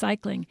Water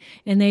Recycling,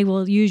 and they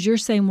will use your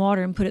same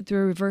water and put it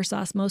through a reverse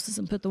osmosis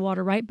and put the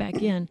water right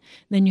back in.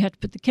 Then you have to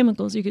put the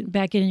chemicals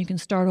back in, and you can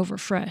start over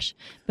fresh.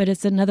 But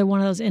it's another one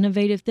of those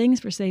innovative things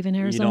for saving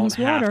Arizona's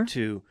water. You don't have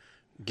to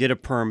get a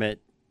permit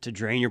to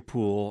drain your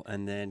pool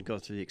and then go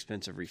through the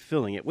expense of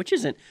refilling it, which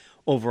isn't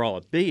overall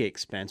a big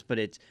expense, but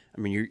it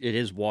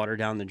is water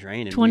down the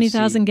drain.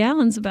 20,000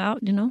 gallons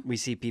about, We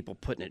see people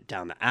putting it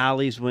down the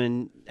alleys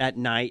at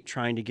night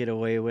trying to get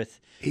away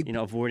with,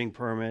 avoiding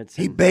permits.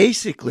 He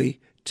basically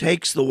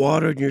takes the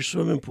water in your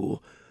swimming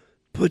pool,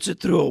 puts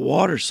it through a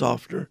water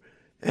softener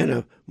and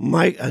a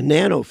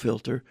nano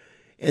filter,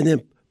 and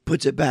then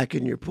puts it back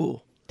in your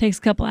pool. Takes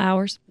a couple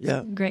hours.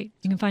 Yeah. Great.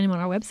 You can find him on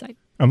our website.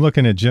 I'm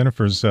looking at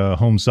Jennifer's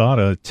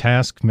HomeZada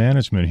task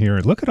management here.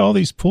 Look at all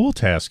these pool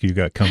tasks you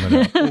got coming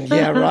up.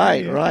 Yeah,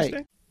 right.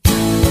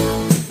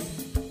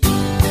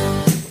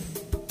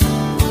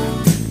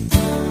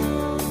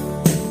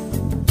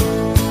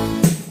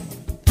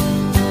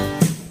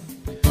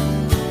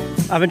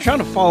 I've been trying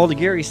to follow the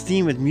Gary's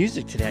theme with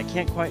music today. I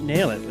can't quite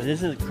nail it, but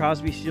isn't it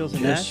Crosby, Stills,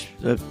 and Nash?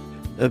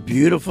 A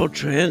beautiful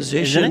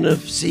transition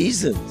of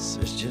seasons.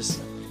 It's just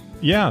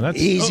that's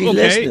easy okay.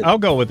 listening. I'll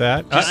go with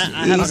that. I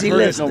haven't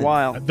heard it in a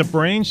while. The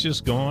brain's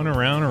just going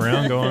around,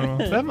 going.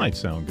 That might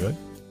sound good.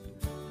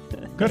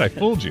 Good, I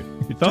fooled you.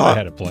 You thought I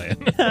had a plan.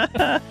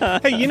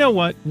 Hey, you know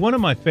what? One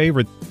of my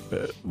favorite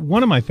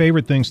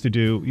things to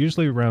do,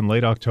 usually around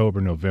late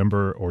October,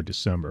 November, or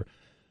December,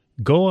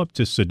 go up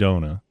to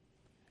Sedona,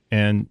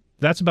 and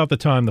that's about the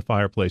time the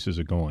fireplaces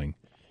are going.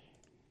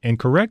 And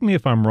correct me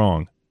if I'm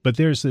wrong, but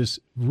there's this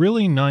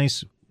really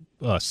nice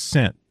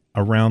scent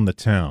around the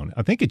town.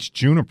 I think it's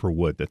juniper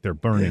wood that they're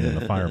burning in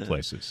the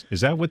fireplaces. Is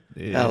that what?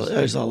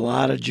 There's a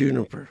lot of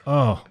juniper.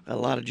 Oh, a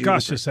lot of juniper.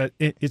 Gosh,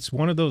 it's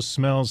one of those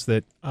smells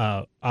that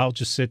I'll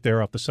just sit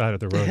there off the side of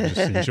the road and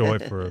just enjoy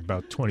for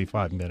about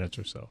 25 minutes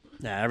or so.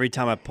 Yeah, every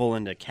time I pull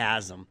into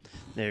Chasm,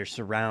 they're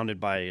surrounded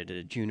by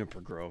the juniper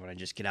grove, and I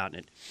just get out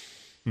and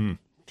it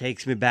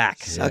takes me back.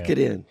 Suck it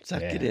in.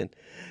 Suck it in.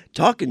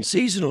 Talking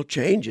seasonal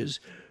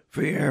changes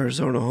for your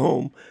Arizona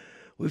home,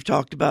 we've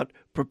talked about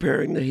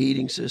preparing the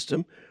heating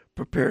system,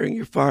 preparing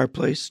your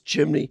fireplace,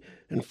 chimney,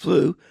 and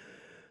flue,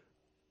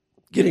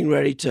 getting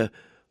ready to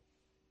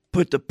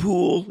put the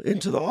pool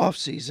into the off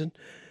season.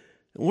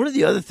 And one of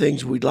the other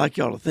things we'd like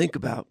y'all to think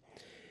about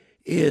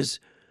is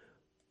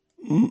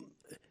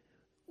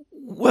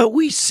what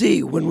we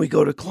see when we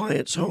go to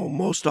clients' home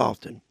most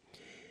often,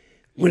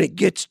 when it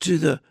gets to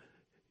the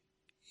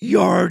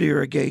yard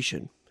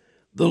irrigation,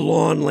 the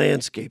lawn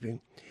landscaping,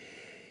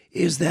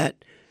 is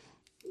that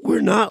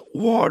we're not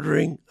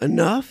watering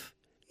enough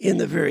in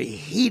the very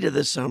heat of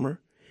the summer,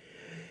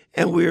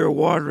 and we are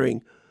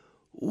watering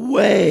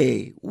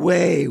way,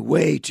 way,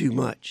 way too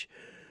much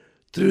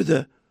through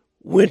the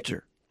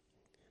winter,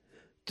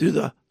 through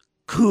the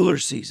cooler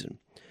season.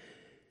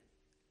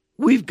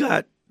 We've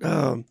got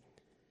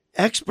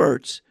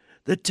experts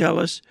that tell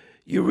us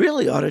you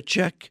really ought to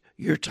check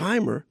your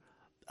timer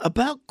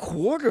about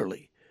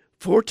quarterly,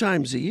 4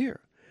 times a year.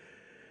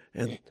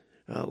 And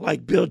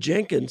like Bill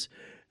Jenkins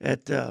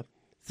at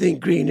Think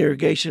Green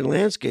Irrigation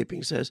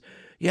Landscaping says,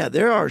 yeah,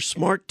 there are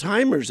smart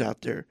timers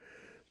out there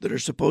that are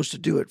supposed to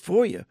do it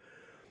for you.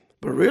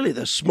 But really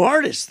the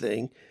smartest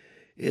thing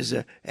is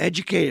an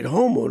educated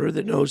homeowner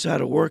that knows how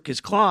to work his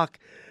clock,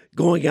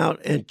 going out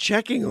and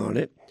checking on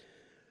it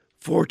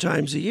 4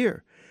 times a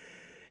year.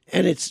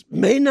 And it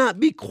may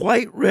not be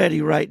quite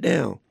ready right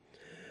now,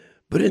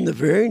 but in the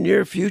very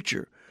near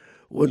future,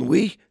 when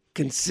we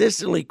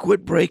consistently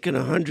quit breaking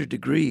 100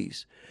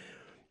 degrees,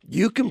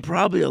 you can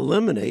probably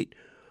eliminate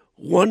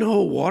 1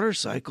 whole water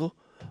cycle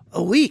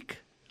a week.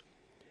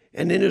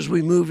 And then as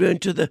we move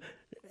into the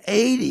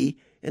 80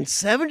 and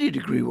 70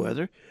 degree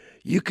weather,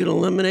 you can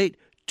eliminate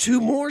 2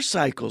 more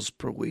cycles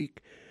per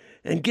week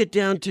and get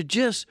down to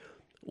just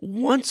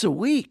once a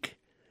week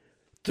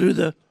through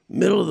the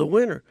middle of the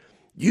winter.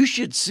 You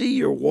should see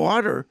your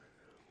water,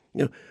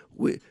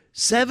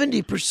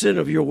 70%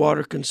 of your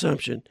water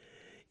consumption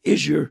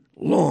is your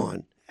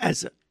lawn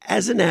as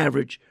an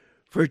average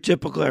for a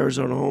typical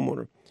Arizona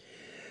homeowner.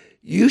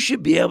 You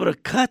should be able to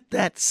cut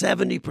that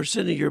 70%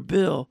 of your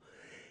bill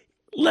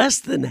less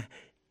than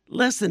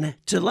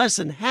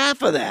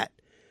half of that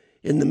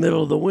in the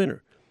middle of the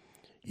winter.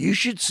 You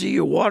should see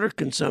your water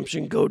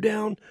consumption go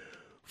down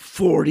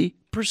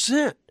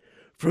 40%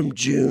 from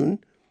June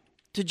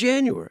to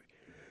January.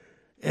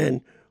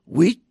 And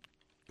we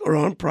are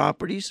on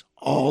properties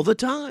all the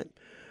time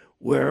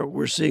where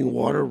we're seeing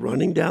water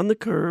running down the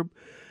curb,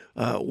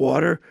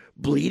 water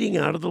bleeding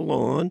out of the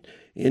lawn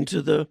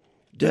into the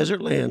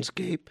desert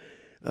landscape,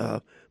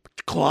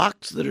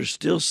 clocks that are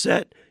still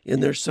set in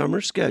their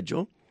summer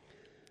schedule.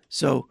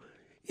 So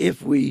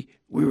if we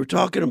were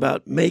talking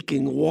about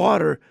making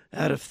water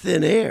out of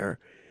thin air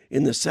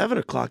in the 7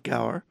 o'clock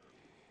hour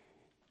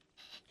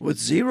with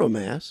zero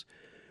mass,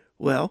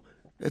 well,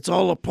 it's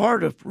all a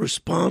part of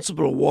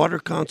responsible water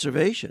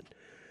conservation.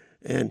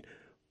 And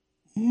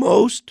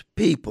most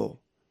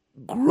people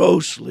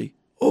grossly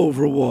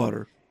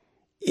overwater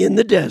in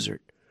the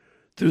desert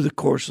through the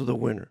course of the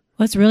winter.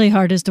 What's really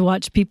hard is to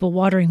watch people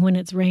watering when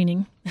it's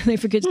raining. They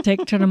forget to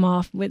turn them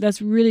off.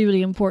 That's really,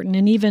 really important.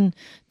 And even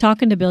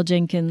talking to Bill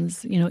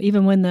Jenkins,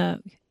 even when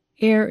the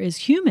air is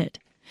humid,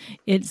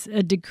 it's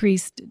a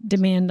decreased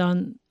demand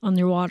on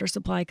their water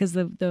supply because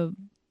the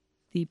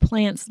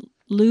plants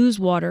lose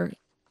water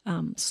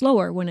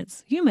slower when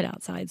it's humid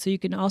outside. So you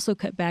can also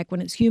cut back when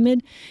it's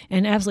humid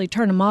and absolutely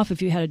turn them off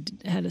if you had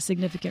a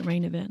significant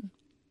rain event.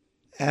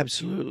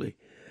 Absolutely.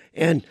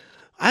 And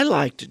I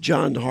liked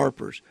John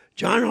Harper's.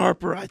 John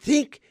Harper, I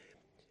think,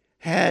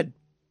 had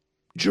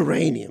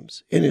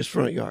geraniums in his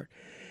front yard.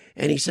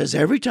 And he says,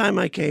 every time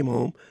I came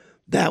home,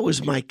 that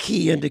was my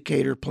key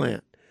indicator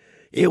plant.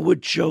 It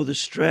would show the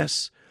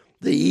stress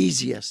the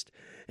easiest.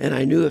 And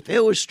I knew if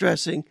it was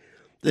stressing,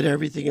 that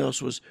everything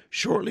else was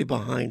shortly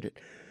behind it.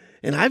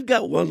 And I've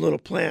got one little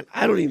plant,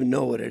 I don't even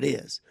know what it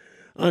is,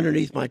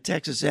 underneath my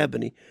Texas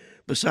ebony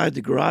beside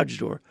the garage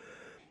door.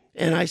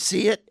 And I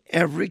see it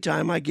every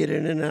time I get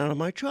in and out of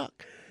my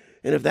truck.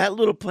 And if that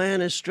little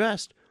plant is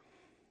stressed,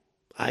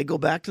 I go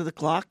back to the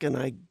clock and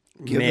I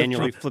give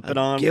manually flip it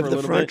on. Give for a the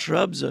little front bit.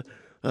 shrubs a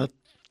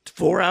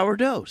 4-hour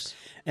dose.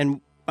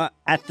 And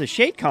at the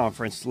Shade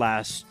Conference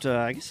I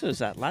guess it was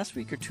last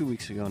week or 2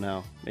 weeks ago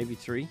now, maybe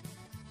 3.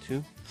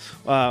 2.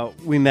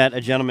 We met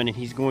a gentleman, and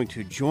he's going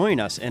to join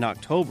us in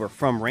October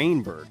from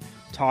Rainbird,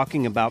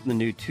 talking about the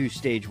new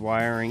 2-stage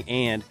wiring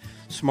and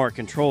smart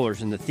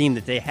controllers. And the theme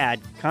that they had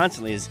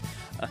constantly is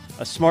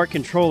a smart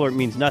controller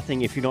means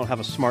nothing if you don't have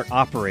a smart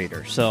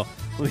operator. So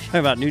we'll be talking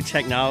about new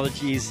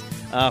technologies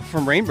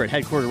from Rainbird,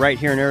 headquartered right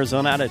here in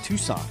Arizona out of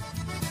Tucson.